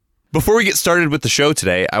Before we get started with the show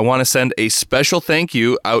today, I want to send a special thank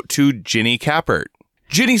you out to Ginny Kappert.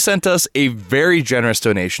 Ginny sent us a very generous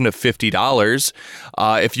donation of $50.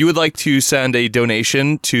 If you would like to send a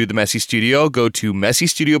donation to the Messy Studio, go to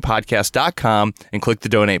messystudiopodcast.com and click the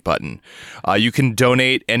donate button. You can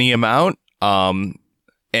donate any amount. And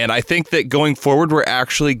I think that going forward, we're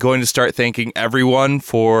actually going to start thanking everyone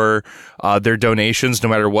for their donations, no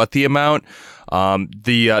matter what the amount.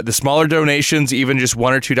 The smaller donations, even just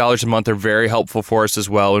 $1 or $2 a month, are very helpful for us as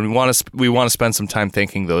well, and we want to spend some time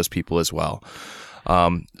thanking those people as well.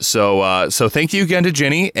 So thank you again to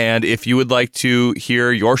Ginny, and if you would like to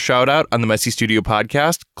hear your shout out on the Messy Studio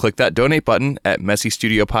podcast, click that donate button at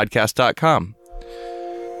messystudiopodcast.com.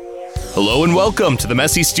 Hello and welcome to the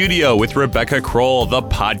Messy Studio with Rebecca Kroll, the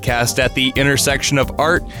podcast at the intersection of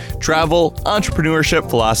art, travel, entrepreneurship,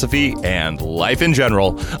 philosophy, and life in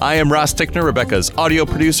general. I am Ross Tickner, Rebecca's audio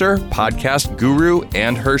producer, podcast guru,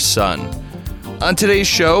 and her son. On today's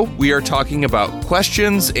show, we are talking about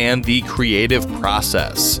questions and the creative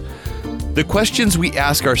process. The questions we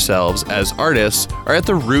ask ourselves as artists are at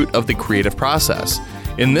the root of the creative process.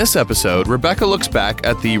 In this episode, Rebecca looks back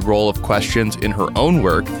at the role of questions in her own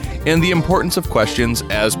work and the importance of questions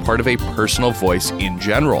as part of a personal voice in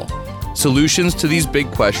general. Solutions to these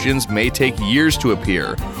big questions may take years to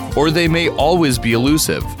appear, or they may always be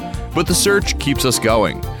elusive, but the search keeps us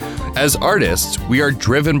going. As artists, we are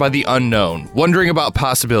driven by the unknown, wondering about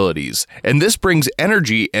possibilities, and this brings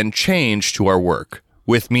energy and change to our work.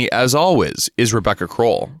 With me, as always, is Rebecca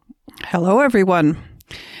Kroll. Hello, everyone.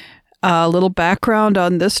 A little background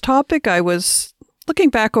on this topic. I was looking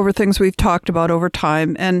back over things we've talked about over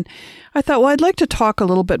time, and I thought, well, I'd like to talk a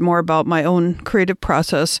little bit more about my own creative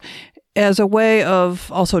process as a way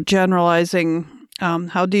of also generalizing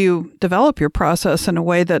how do you develop your process in a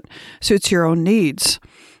way that suits your own needs.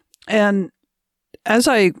 And as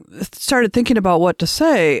I started thinking about what to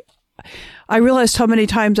say, I realized how many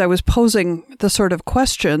times I was posing the sort of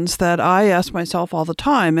questions that I ask myself all the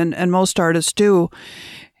time, and most artists do,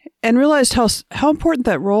 and realized how important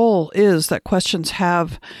that role is that questions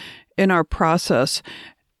have in our process.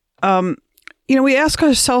 We ask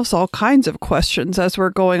ourselves all kinds of questions as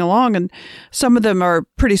we're going along, and some of them are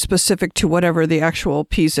pretty specific to whatever the actual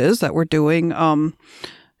piece is that we're doing.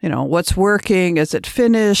 What's working? Is it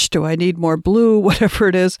finished? Do I need more blue? Whatever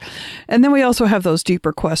it is. And then we also have those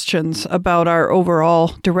deeper questions about our overall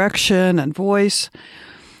direction and voice.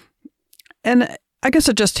 And I guess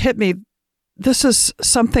it just hit me. This is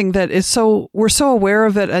something that we're so aware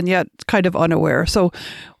of it and yet kind of unaware. So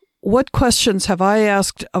what questions have I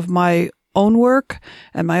asked of my own work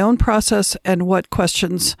and my own process, and what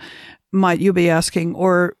questions might you be asking,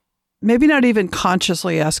 or maybe not even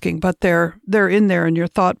consciously asking, but they're in there in your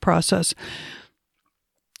thought process?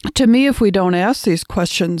 To me, if we don't ask these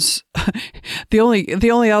questions, the only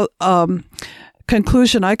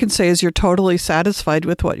conclusion I can say is you're totally satisfied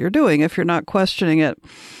with what you're doing if you're not questioning it.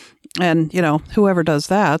 And, whoever does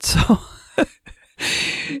that. So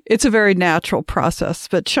it's a very natural process,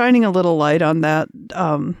 but shining a little light on that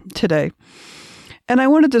today. And I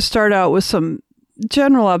wanted to start out with some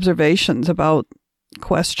general observations about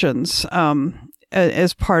questions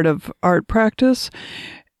as part of art practice.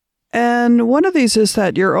 And one of these is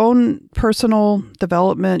that your own personal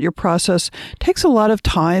development, your process, takes a lot of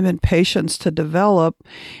time and patience to develop.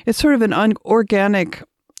 It's sort of an organic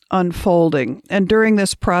unfolding. And during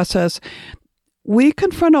this process, we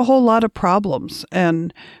confront a whole lot of problems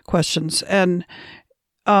and questions. And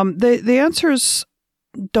the answers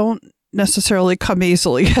don't necessarily come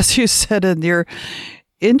easily, as you said in your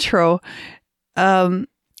intro. And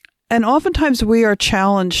oftentimes we are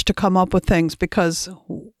challenged to come up with things because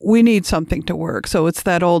we need something to work. So it's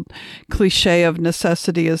that old cliche of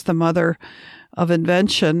necessity is the mother of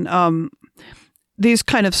invention. These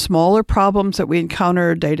kind of smaller problems that we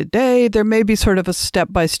encounter day to day, there may be sort of a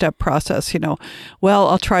step-by-step process, well,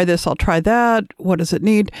 I'll try this, I'll try that. What does it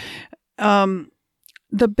need? The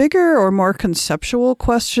bigger or more conceptual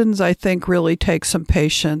questions, I think, really take some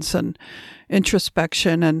patience and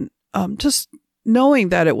introspection and just knowing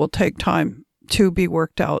that it will take time to be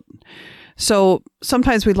worked out. So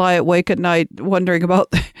sometimes we lie awake at night wondering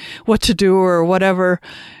about what to do or whatever.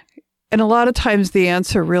 And a lot of times the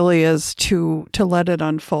answer really is to let it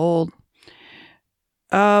unfold.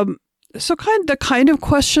 So the kind of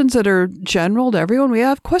questions that are general to everyone, we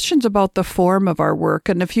have questions about the form of our work.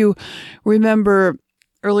 And if you remember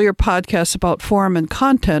earlier podcasts about form and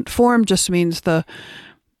content, form just means the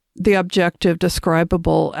objective,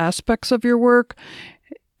 describable aspects of your work.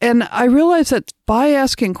 And I realize that by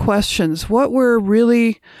asking questions, what we're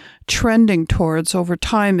really trending towards over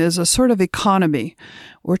time is a sort of economy.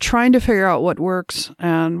 We're trying to figure out what works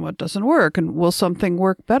and what doesn't work, and will something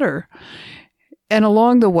work better? And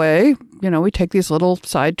along the way, we take these little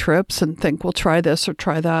side trips and think we'll try this or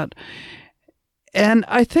try that. And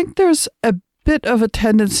I think there's a bit of a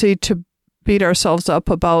tendency to beat ourselves up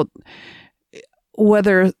about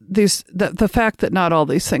whether the fact that not all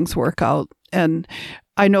these things work out. And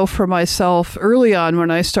I know for myself, early on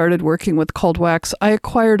when I started working with cold wax, I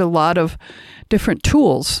acquired a lot of different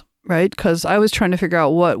tools, right? Because I was trying to figure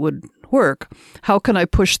out what would work. How can I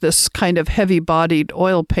push this kind of heavy-bodied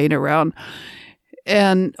oil paint around?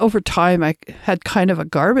 And over time, I had kind of a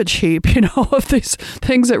garbage heap, of these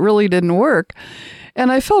things that really didn't work.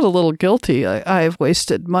 And I felt a little guilty. I've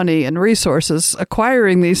wasted money and resources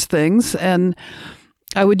acquiring these things, and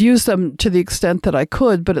I would use them to the extent that I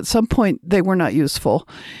could, but at some point they were not useful.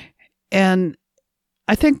 And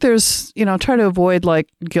I think there's, try to avoid like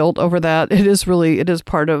guilt over that. It is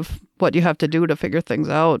part of what you have to do to figure things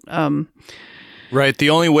out. Right. The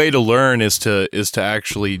only way to learn is to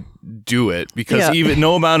actually do it, because even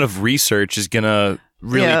no amount of research is going to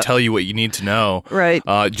really tell you what you need to know. Right.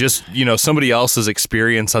 Just, somebody else's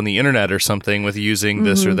experience on the internet or something with using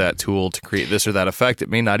this or that tool to create this or that effect, it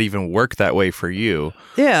may not even work that way for you.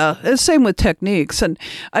 Yeah. It's same with techniques. And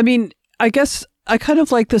I mean, I guess I kind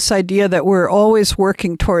of like this idea that we're always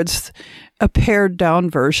working towards a pared down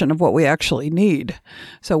version of what we actually need.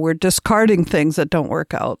 So we're discarding things that don't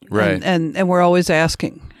work out. Right. And we're always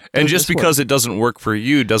asking. And just because it doesn't work for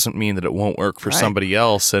you doesn't mean that it won't work for somebody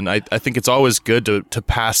else. And I think it's always good to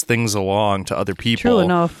pass things along to other people. True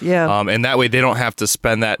enough, yeah. And that way they don't have to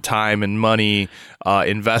spend that time and money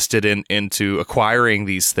invested into acquiring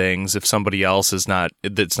these things if somebody else that's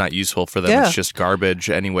not useful for them. It's just garbage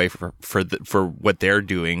anyway for what they're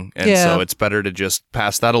doing. And so it's better to just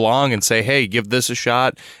pass that along and say, hey, give this a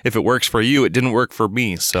shot. If it works for you, it didn't work for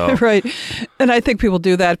me. So Right. And I think people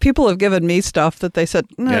do that. People have given me stuff that they said,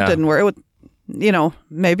 it didn't work. It would,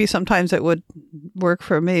 maybe sometimes it would work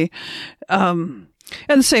for me. And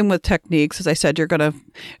the same with techniques. As I said, you're going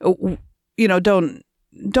to,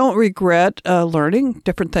 don't regret learning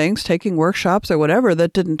different things, taking workshops or whatever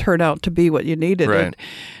that didn't turn out to be what you needed. Right.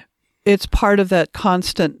 It's part of that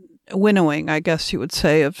constant winnowing, I guess you would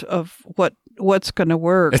say, of what's going to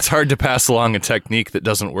work. It's hard to pass along a technique that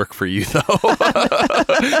doesn't work for you, though.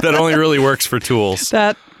 That only really works for tools.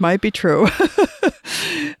 That might be true.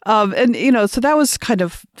 And, so that was kind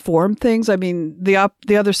of form things. I mean, the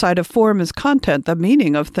other side of form is content, the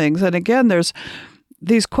meaning of things. And again, there's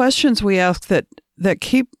these questions we ask that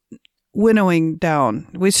keep winnowing down.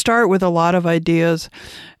 We start with a lot of ideas,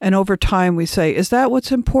 and over time we say, is that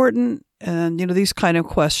what's important? And, these kind of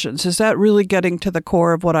questions. Is that really getting to the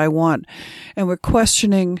core of what I want? And we're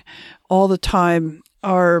questioning all the time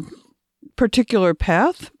our particular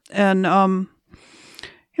path. And,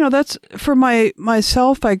 that's for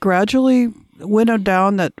myself, I gradually winnowed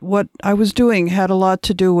down that what I was doing had a lot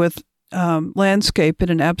to do with landscape in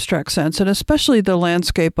an abstract sense, and especially the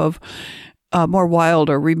landscape of more wild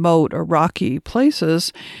or remote or rocky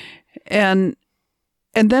places. And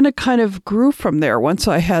then it kind of grew from there. Once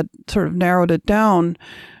I had sort of narrowed it down,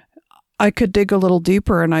 I could dig a little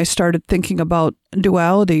deeper, and I started thinking about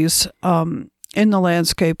dualities in the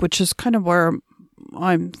landscape, which is kind of where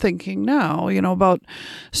I'm thinking now, about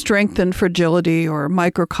strength and fragility, or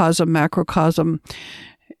microcosm, macrocosm.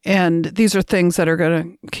 And these are things that are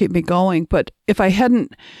going to keep me going. But if I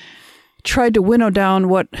hadn't tried to winnow down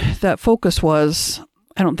what that focus was,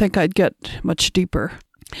 I don't think I'd get much deeper.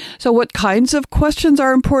 So what kinds of questions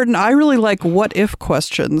are important? I really like what-if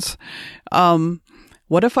questions.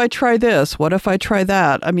 What if I try this? What if I try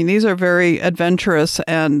that? I mean, these are very adventurous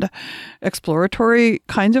and exploratory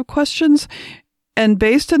kinds of questions, and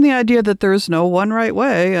based in the idea that there is no one right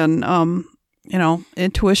way, and,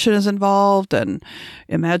 intuition is involved and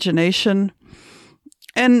imagination.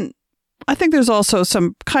 And I think there's also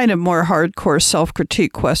some kind of more hardcore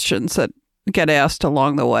self-critique questions that get asked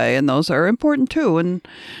along the way, and those are important too. And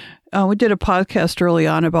we did a podcast early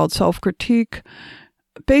on about self-critique.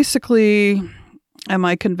 Basically, am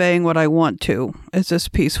I conveying what I want to? Is this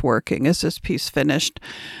piece working? Is this piece finished?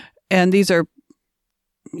 And these are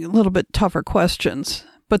a little bit tougher questions,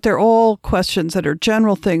 but they're all questions that are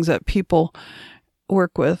general things that people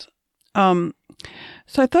work with. So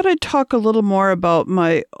I thought I'd talk a little more about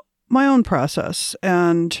my own process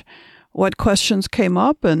and what questions came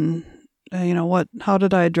up, and how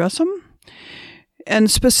did I address them? And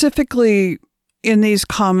specifically in these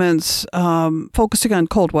comments, focusing on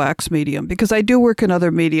cold wax medium, because I do work in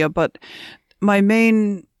other media, but my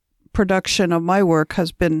main production of my work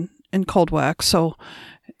has been in cold wax. So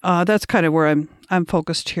That's kind of where I'm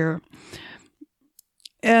focused here.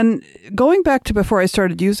 And going back to before I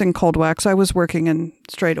started using cold wax, I was working in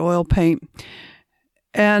straight oil paint.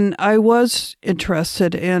 And I was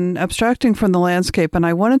interested in abstracting from the landscape, and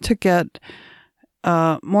I wanted to get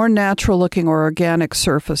more natural-looking or organic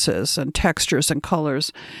surfaces and textures and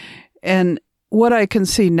colors. And what I can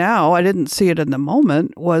see now, I didn't see it in the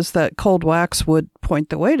moment, was that cold wax would point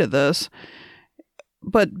the way to this.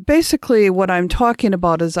 But basically what I'm talking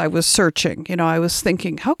about is I was searching. I was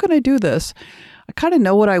thinking, how can I do this? I kind of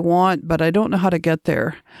know what I want, but I don't know how to get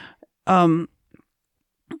there. And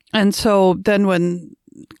so then when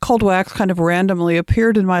cold wax kind of randomly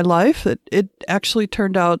appeared in my life, it actually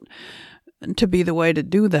turned out to be the way to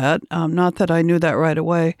do that. Not that I knew that right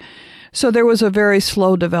away. So there was a very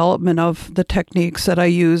slow development of the techniques that I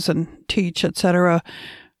use and teach, etc.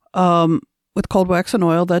 With cold wax and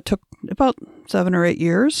oil. That took about 7 or 8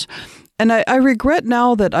 years. And I regret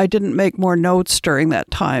now that I didn't make more notes during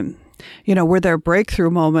that time. Were there breakthrough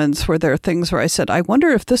moments? Were there things where I said, I wonder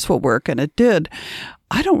if this will work? And it did.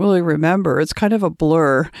 I don't really remember. It's kind of a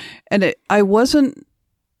blur. And I wasn't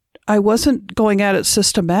going at it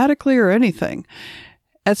systematically or anything.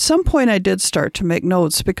 At some point, I did start to make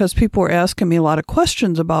notes because people were asking me a lot of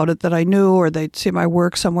questions about it that I knew, or they'd see my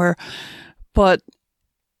work somewhere. But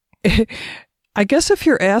I guess if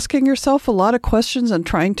you're asking yourself a lot of questions and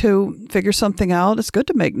trying to figure something out, it's good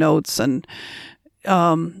to make notes and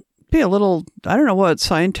be a little, I don't know what,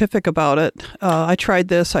 scientific about it. I tried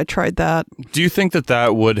this, I tried that. Do you think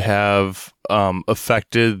that would have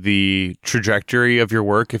affected the trajectory of your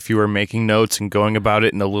work if you were making notes and going about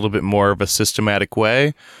it in a little bit more of a systematic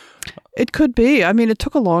way? It could be. I mean, it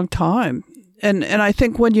took a long time. And I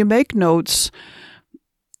think when you make notes,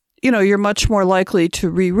 you're much more likely to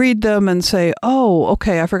reread them and say, oh,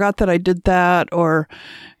 okay, I forgot that I did that, or,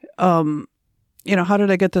 how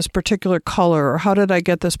did I get this particular color, or how did I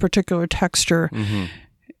get this particular texture? Mm-hmm.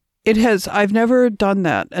 I've never done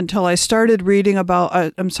that until I started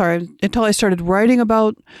until I started writing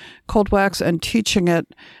about cold wax and teaching it.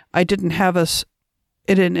 I didn't have it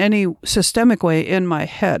in any systemic way in my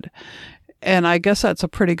head. And I guess that's a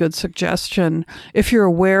pretty good suggestion. If you're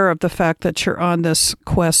aware of the fact that you're on this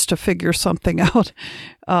quest to figure something out,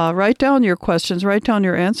 write down your questions, write down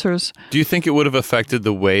your answers. Do you think it would have affected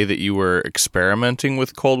the way that you were experimenting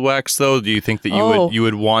with cold wax, though? Do you think that you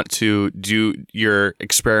would want to do your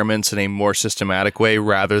experiments in a more systematic way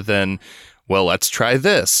rather than, well, let's try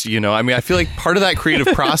this? I feel like part of that creative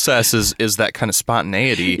process is that kind of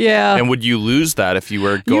spontaneity. Yeah. And would you lose that if you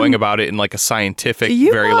were going about it in like a scientific,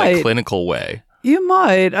 very like clinical way? You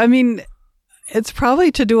might. I mean, it's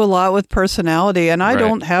probably to do a lot with personality, and I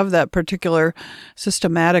don't have that particular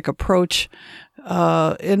systematic approach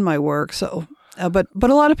in my work. So, but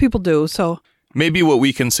a lot of people do. So maybe what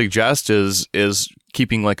we can suggest is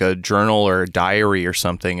keeping like a journal or a diary or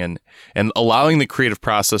something, and allowing the creative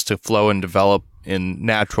process to flow and develop in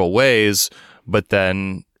natural ways, but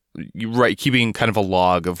then keeping kind of a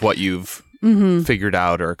log of what you've figured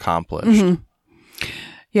out or accomplished. Mm-hmm.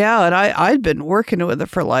 Yeah, and I'd been working with it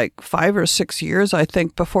for like 5 or 6 years, I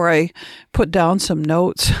think, before I put down some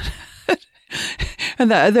notes.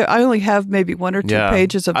 And I only have maybe 1 or 2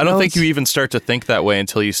 pages of notes. I don't think you even start to think that way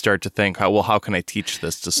until you start to think, how can I teach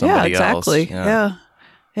this to somebody else?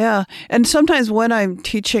 Yeah. And sometimes when I'm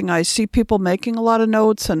teaching, I see people making a lot of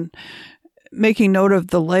notes and making note of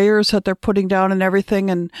the layers that they're putting down and everything.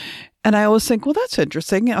 And I always think, well, that's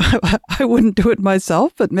interesting. I wouldn't do it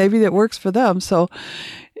myself, but maybe it works for them. So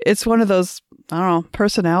it's one of those, I don't know,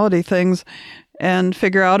 personality things, and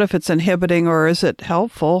figure out if it's inhibiting or is it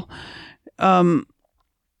helpful. So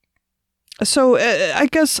I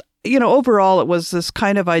guess, overall it was this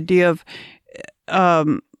kind of idea of,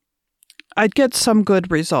 I'd get some good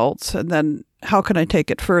results, and then how can I take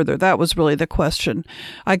it further? That was really the question.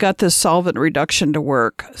 I got this solvent reduction to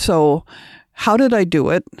work. So how did I do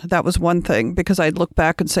it? That was one thing, because I'd look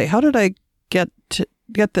back and say, how did I get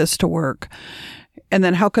this to work? And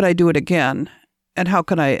then how could I do it again? And how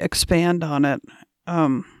can I expand on it?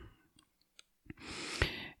 And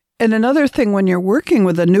another thing, when you're working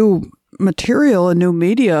with a new material, a new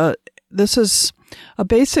media, this is a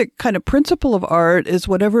basic kind of principle of art, is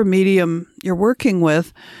whatever medium you're working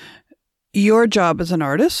with, your job as an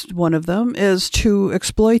artist, one of them, is to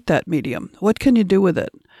exploit that medium. What can you do with it?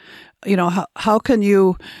 How can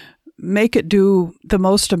you make it do the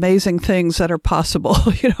most amazing things that are possible?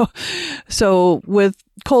 So with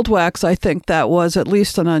cold wax, I think that was at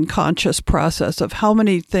least an unconscious process of how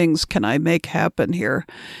many things can I make happen here?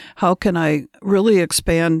 How can I really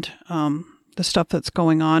expand the stuff that's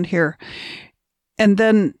going on here? And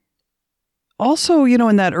then also,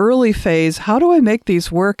 in that early phase, how do I make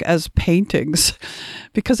these work as paintings?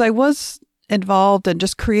 Because I was involved in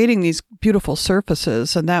just creating these beautiful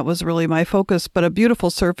surfaces, and that was really my focus. But a beautiful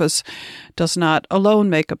surface does not alone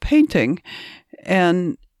make a painting.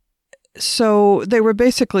 And so they were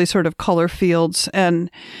basically sort of color fields,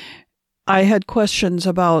 and I had questions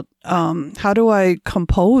about how do I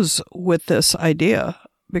compose with this idea,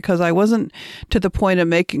 because I wasn't to the point of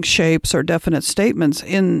making shapes or definite statements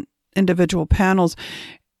in individual panels.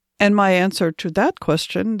 And my answer to that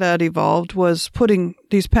question that evolved was putting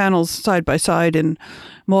these panels side by side in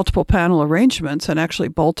multiple panel arrangements and actually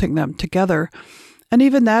bolting them together. And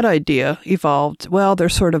even that idea evolved. Well, they're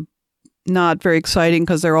sort of not very exciting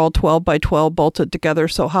because they're all 12 by 12 bolted together.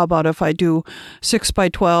 So how about if I do 6 by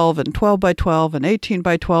 12 and 12 by 12 and 18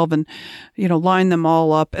 by 12 and, line them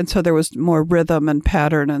all up. And so there was more rhythm and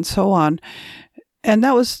pattern and so on. And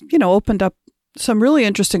that was, opened up some really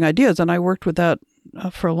interesting ideas. And I worked with that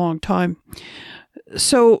for a long time.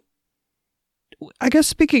 So I guess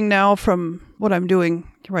speaking now from what I'm doing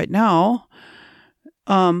right now,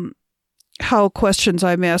 how questions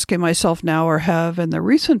I'm asking myself now or have in the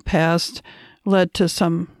recent past led to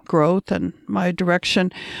some growth and my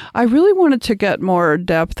direction. I really wanted to get more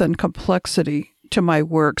depth and complexity to my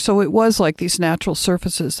work. So it was like these natural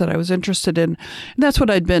surfaces that I was interested in. And that's what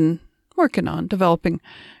I'd been working on, developing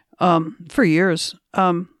for years.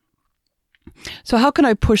 So how can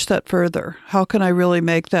I push that further? How can I really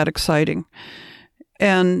make that exciting?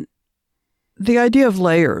 And the idea of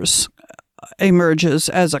layers emerges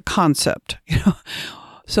as a concept.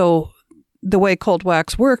 So the way cold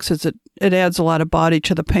wax works is it adds a lot of body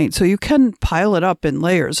to the paint. So you can pile it up in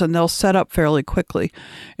layers and they'll set up fairly quickly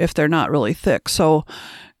if they're not really thick. So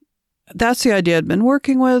that's the idea I'd been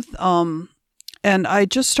working with. And I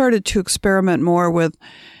just started to experiment more with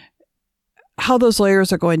how those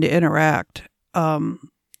layers are going to interact.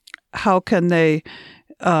 How can they,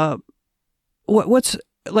 what's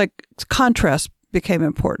like contrast became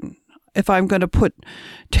important. If I'm going to put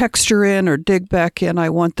texture in or dig back in, I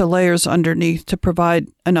want the layers underneath to provide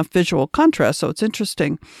enough visual contrast. So it's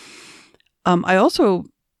interesting. I also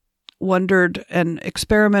wondered and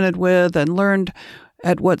experimented with and learned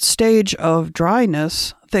at what stage of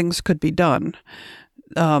dryness things could be done.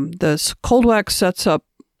 This cold wax sets up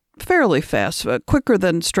fairly fast, quicker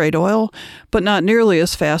than straight oil, but not nearly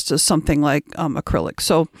as fast as something like acrylic.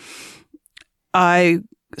 So I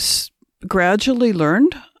gradually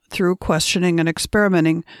learned through questioning and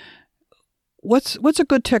experimenting what's a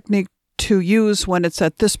good technique to use when it's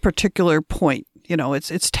at this particular point.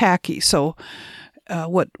 It's tacky. So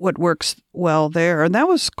what works well there? And that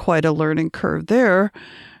was quite a learning curve there.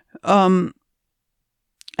 And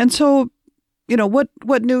so, what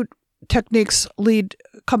new techniques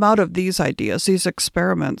come out of these ideas, these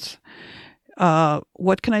experiments?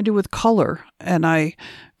 What can I do with color? And I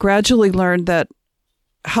gradually learned that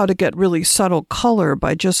how to get really subtle color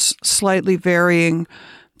by just slightly varying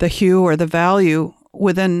the hue or the value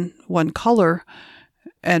within one color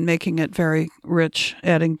and making it very rich,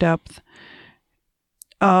 adding depth.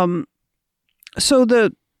 So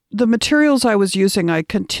the materials I was using, I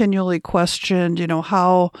continually questioned,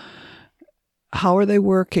 how are they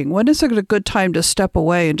working? When is it a good time to step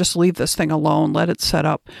away and just leave this thing alone, let it set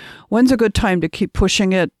up? When's a good time to keep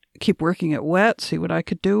pushing it, keep working it wet, see what I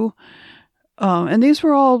could do? And these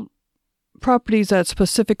were all properties that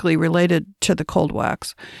specifically related to the cold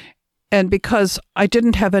wax. And because I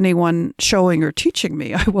didn't have anyone showing or teaching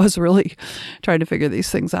me, I was really trying to figure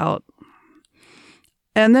these things out.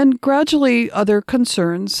 And then gradually other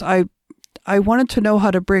concerns. I wanted to know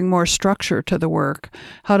how to bring more structure to the work,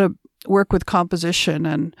 how to work with composition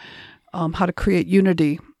and how to create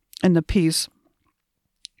unity in the piece.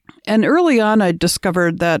 And early on, I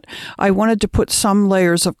discovered that I wanted to put some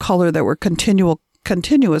layers of color that were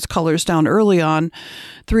continuous colors down early on,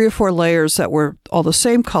 3 or 4 layers that were all the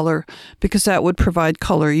same color, because that would provide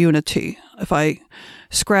color unity. If I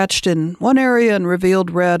scratched in one area and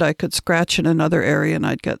revealed red, I could scratch in another area and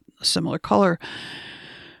I'd get a similar color.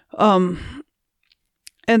 And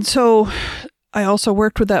so I also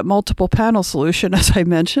worked with that multiple panel solution, as I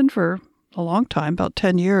mentioned, for a long time, about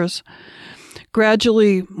 10 years.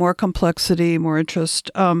 Gradually, more complexity, more interest.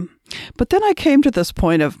 But then I came to this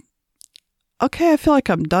point of, okay, I feel like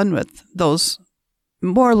I'm done with those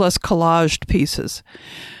more or less collaged pieces.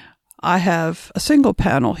 I have a single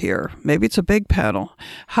panel here. Maybe it's a big panel.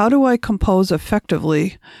 How do I compose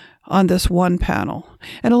effectively on this one panel?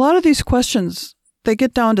 And a lot of these questions, they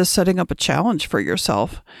get down to setting up a challenge for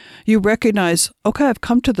yourself. You recognize, okay, I've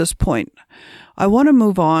come to this point. I want to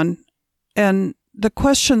move on. And the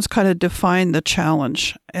questions kind of define the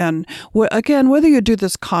challenge. And again, whether you do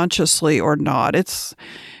this consciously or not, it's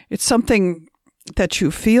something that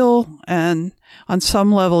you feel, and on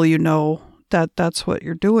some level, you know that that's what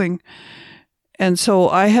you're doing. And so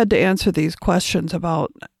I had to answer these questions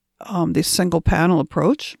about the single panel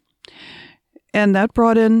approach. And that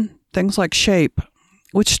brought in things like shape,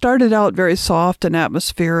 which started out very soft and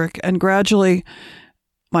atmospheric, and gradually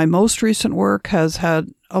my most recent work has had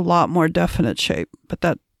a lot more definite shape,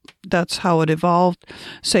 but that's how it evolved.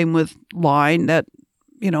 Same with line, that,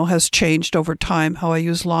 has changed over time, how I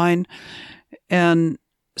use line. And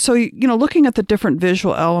so, looking at the different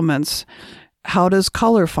visual elements, how does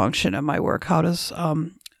color function in my work? How does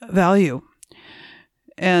value?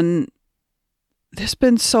 And there's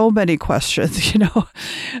been so many questions,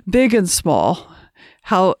 big and small.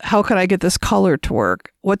 How can I get this color to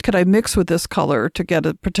work? What could I mix with this color to get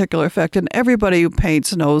a particular effect? And everybody who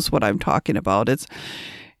paints knows what I'm talking about.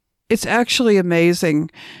 It's actually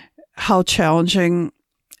amazing how challenging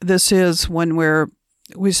this is when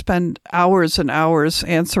we spend hours and hours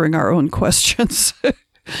answering our own questions.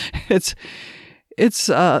 It's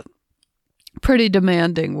pretty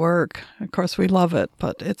demanding work. Of course, we love it,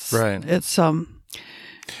 but it's right.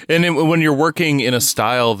 And when you're working in a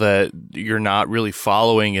style that you're not really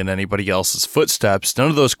following in anybody else's footsteps, none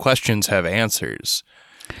of those questions have answers,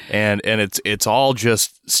 and it's all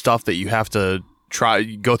just stuff that you have to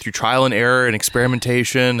go through trial and error and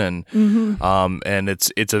experimentation, and and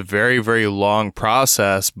it's a very, very long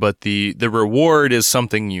process, but the reward is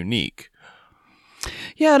something unique.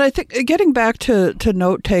 Yeah, and I think getting back to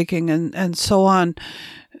note taking and so on.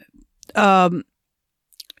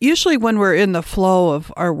 Usually when we're in the flow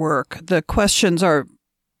of our work, the questions are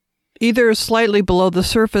either slightly below the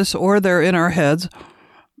surface or they're in our heads,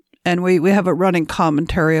 and we have a running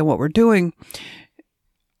commentary on what we're doing.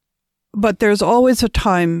 But there's always a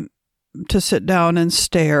time to sit down and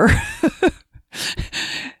stare.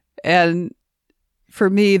 And for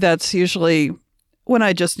me, that's usually when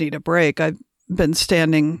I just need a break. I've been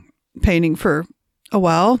painting for a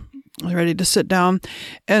while, ready to sit down,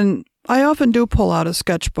 and I often do pull out a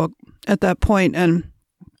sketchbook at that point and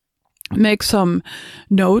make some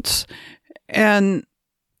notes. And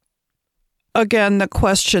again, the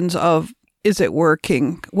questions of, is it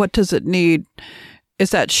working? What does it need? Is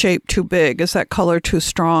that shape too big? Is that color too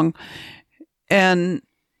strong? And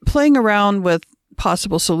playing around with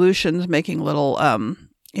possible solutions, making little,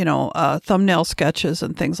 thumbnail sketches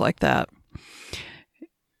and things like that.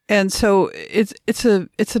 And so it's an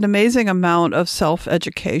amazing amount of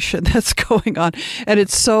self-education that's going on. And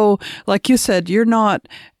it's so, like you said, you're not,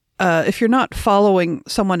 if you're not following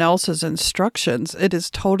someone else's instructions, it is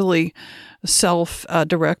totally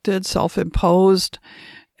self-directed, self-imposed.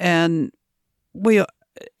 And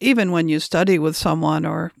even when you study with someone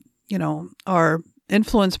or, are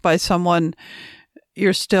influenced by someone,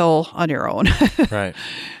 you're still on your own. Right.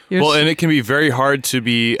 And it can be very hard to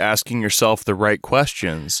be asking yourself the right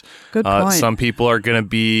questions. Good point. Some people are going to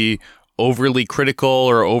be overly critical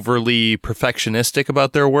or overly perfectionistic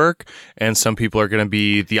about their work, and some people are going to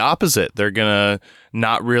be the opposite. They're going to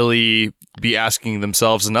not really be asking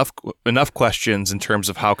themselves enough questions in terms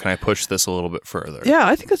of how can I push this a little bit further. Yeah,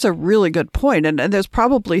 I think that's a really good point. And there's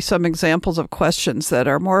probably some examples of questions that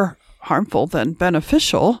are more harmful than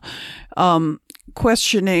beneficial.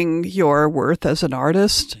 Questioning your worth as an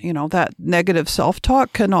artist, that negative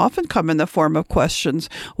self-talk can often come in the form of questions.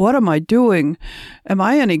 What am I doing? Am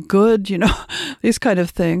I any good? These kind of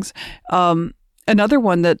things. Another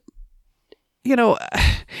one that,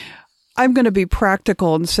 I'm going to be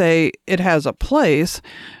practical and say it has a place,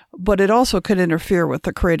 but it also could interfere with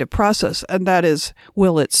the creative process. And that is,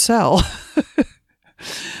 will it sell?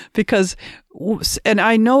 Because, and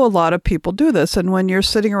I know a lot of people do this, and when you're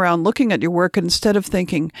sitting around looking at your work, instead of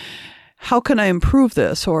thinking, how can I improve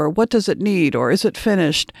this, or what does it need, or is it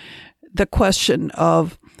finished, the question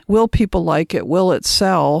of, will people like it, will it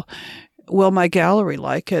sell, will my gallery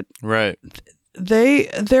like it? Right.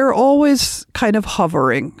 They're always kind of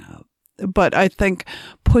hovering, but I think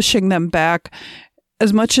pushing them back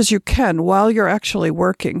as much as you can while you're actually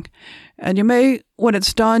working. And you may, when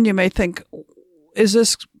it's done, you may think, is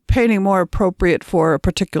this painting more appropriate for a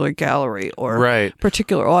particular gallery or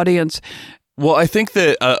particular audience? Well, I think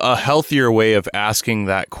that a healthier way of asking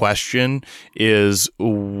that question is,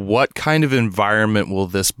 what kind of environment will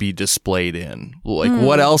this be displayed in? Like,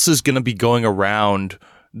 what else is going to be going around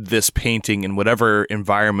this painting in whatever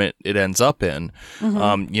environment it ends up in?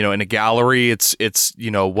 In a gallery, it's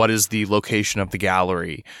what is the location of the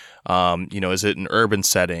gallery? Is it an urban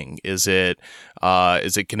setting? Is it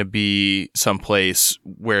going to be someplace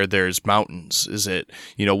where there's mountains? Is it,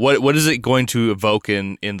 what is it going to evoke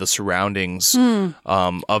in the surroundings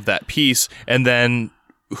of that piece? And then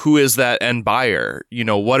who is that end buyer?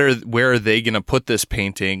 Where are they going to put this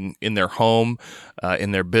painting in their home,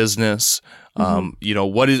 in their business?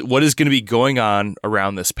 What is going to be going on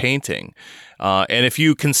around this painting? And if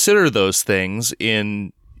you consider those things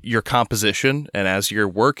in your composition and as you're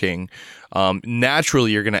working,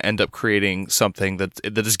 naturally you're going to end up creating something that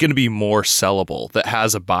is going to be more sellable, that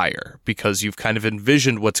has a buyer, because you've kind of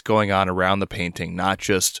envisioned what's going on around the painting, not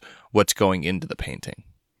just what's going into the painting.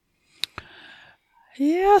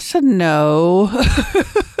 Yes and no.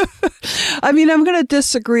 I mean, I'm going to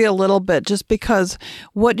disagree a little bit, just because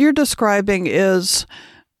what you're describing is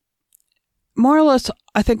more or less,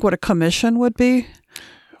 I think, what a commission would be.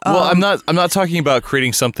 Well, I'm not talking about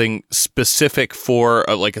creating something specific for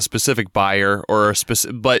like a specific buyer or a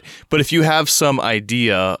specific, but if you have some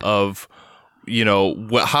idea of,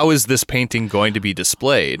 how is this painting going to be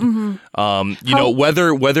displayed?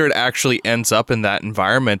 Whether it actually ends up in that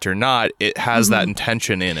environment or not, it has that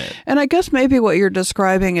intention in it. And I guess maybe what you're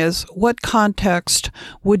describing is, what context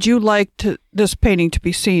would you like this painting to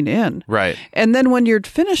be seen in? Right. And then when you're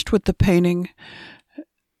finished with the painting,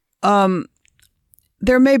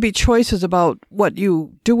 there may be choices about what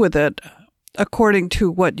you do with it according to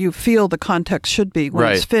what you feel the context should be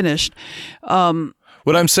when it's finished.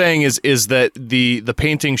 What I'm saying is that the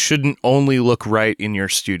painting shouldn't only look right in your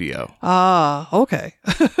studio. Okay.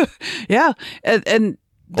 Yeah. And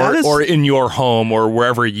that or in your home, or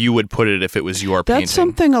wherever you would put it if it was your painting. That's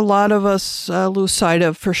something a lot of us lose sight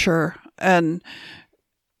of, for sure. And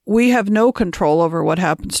we have no control over what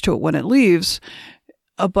happens to it when it leaves,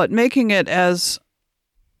 but making it as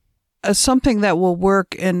something that will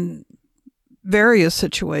work in various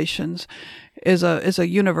situations is a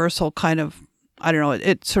universal kind of, I don't know,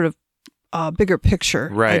 it's sort of bigger picture.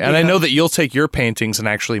 Right. idea. And I know that you'll take your paintings and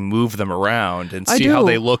actually move them around and see how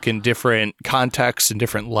they look in different contexts and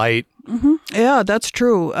different light. Mm-hmm. Yeah, that's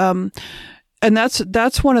true. And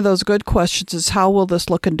that's one of those good questions, is how will this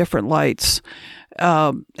look in different lights?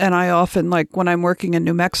 And I often, like when I'm working in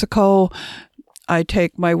New Mexico, I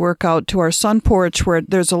take my work out to our sun porch, where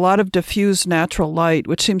there's a lot of diffused natural light,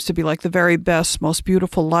 which seems to be like the very best, most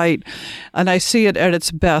beautiful light. And I see it at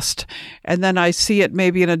its best. And then I see it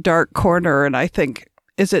maybe in a dark corner, and I think,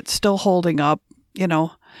 is it still holding up?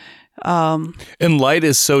 And light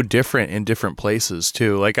is so different in different places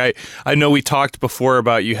too. Like I know we talked before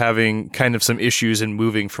about you having kind of some issues in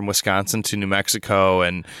moving from Wisconsin to New Mexico,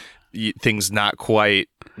 and things not quite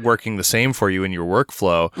working the same for you in your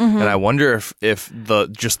workflow. And I wonder if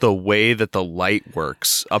the way that the light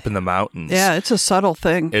works up in the mountains. Yeah, it's a subtle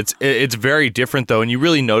thing. It's very different though, and you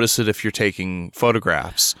really notice it if you're taking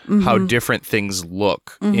photographs, how different things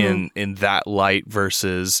look in that light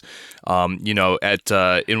versus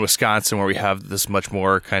in Wisconsin, where we have this much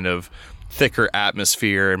more kind of thicker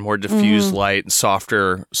atmosphere and more diffused light and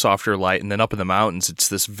softer light, and then up in the mountains it's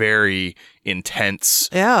this very intense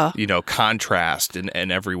contrast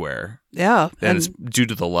and everywhere. And it's due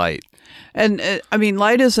to the light. And I mean,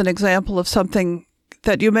 light is an example of something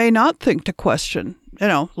that you may not think to question.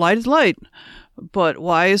 Light is light, but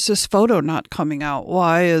why is this photo not coming out?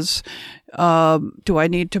 Why is do I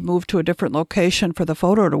need to move to a different location for the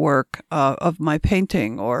photo to work of my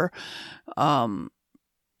painting? Or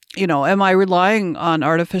am I relying on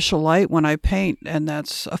artificial light when I paint, and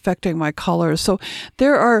that's affecting my colors? So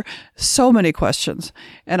there are so many questions,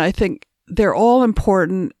 and I think they're all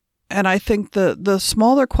important. And I think the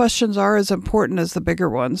smaller questions are as important as the bigger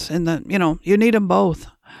ones, and that, you need them both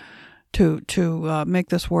to make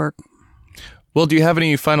this work. Well, do you have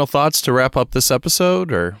any final thoughts to wrap up this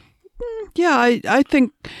episode, or? Yeah, I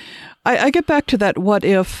think I get back to that what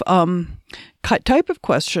if type of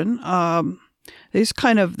question. This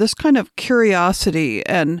kind of curiosity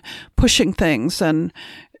and pushing things and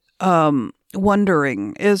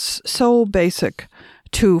wondering is so basic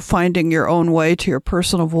to finding your own way to your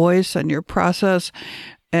personal voice and your process.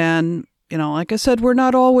 And like I said, they're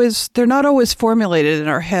not always formulated in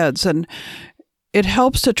our heads, and it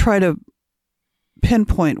helps to try to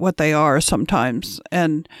pinpoint what they are sometimes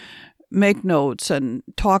and make notes and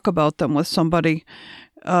talk about them with somebody.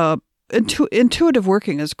 Intuitive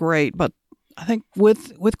working is great, but I think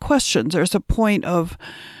with questions, there's a point of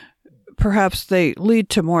perhaps they lead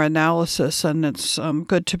to more analysis, and it's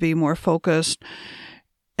good to be more focused.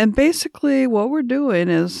 And basically what we're doing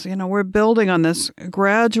is, we're building on this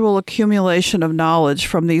gradual accumulation of knowledge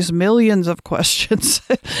from these millions of questions.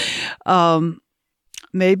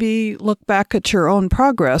 maybe look back at your own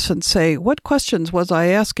progress and say, what questions was I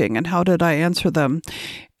asking and how did I answer them?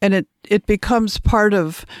 And it becomes part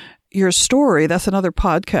of your story. That's another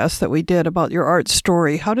podcast that we did about your art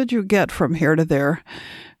story. How did you get from here to there?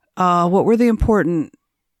 What were the important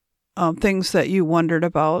things that you wondered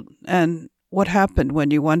about, and what happened when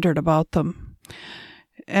you wondered about them?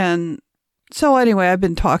 And so anyway, I've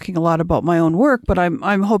been talking a lot about my own work, but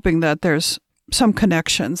I'm hoping that there's some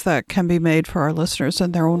connections that can be made for our listeners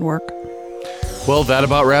in their own work. Well, that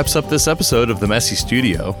about wraps up this episode of The Messy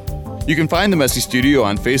Studio. You can find The Messy Studio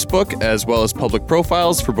on Facebook, as well as public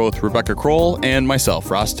profiles for both Rebecca Kroll and myself,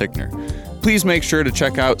 Ross Tickner. Please make sure to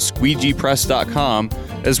check out squeegeepress.com,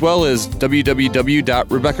 as well as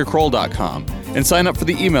www.rebeccakroll.com, and sign up for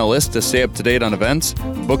the email list to stay up to date on events,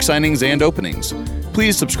 book signings, and openings.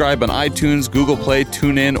 Please subscribe on iTunes, Google Play,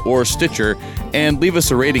 TuneIn, or Stitcher, and leave us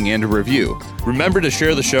a rating and a review. Remember to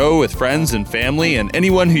share the show with friends and family and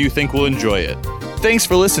anyone who you think will enjoy it. Thanks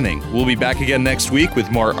for listening. We'll be back again next week with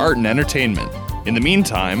more art and entertainment. In the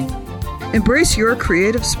meantime, embrace your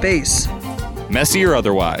creative space, messy or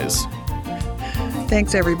otherwise.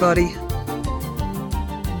 Thanks, everybody.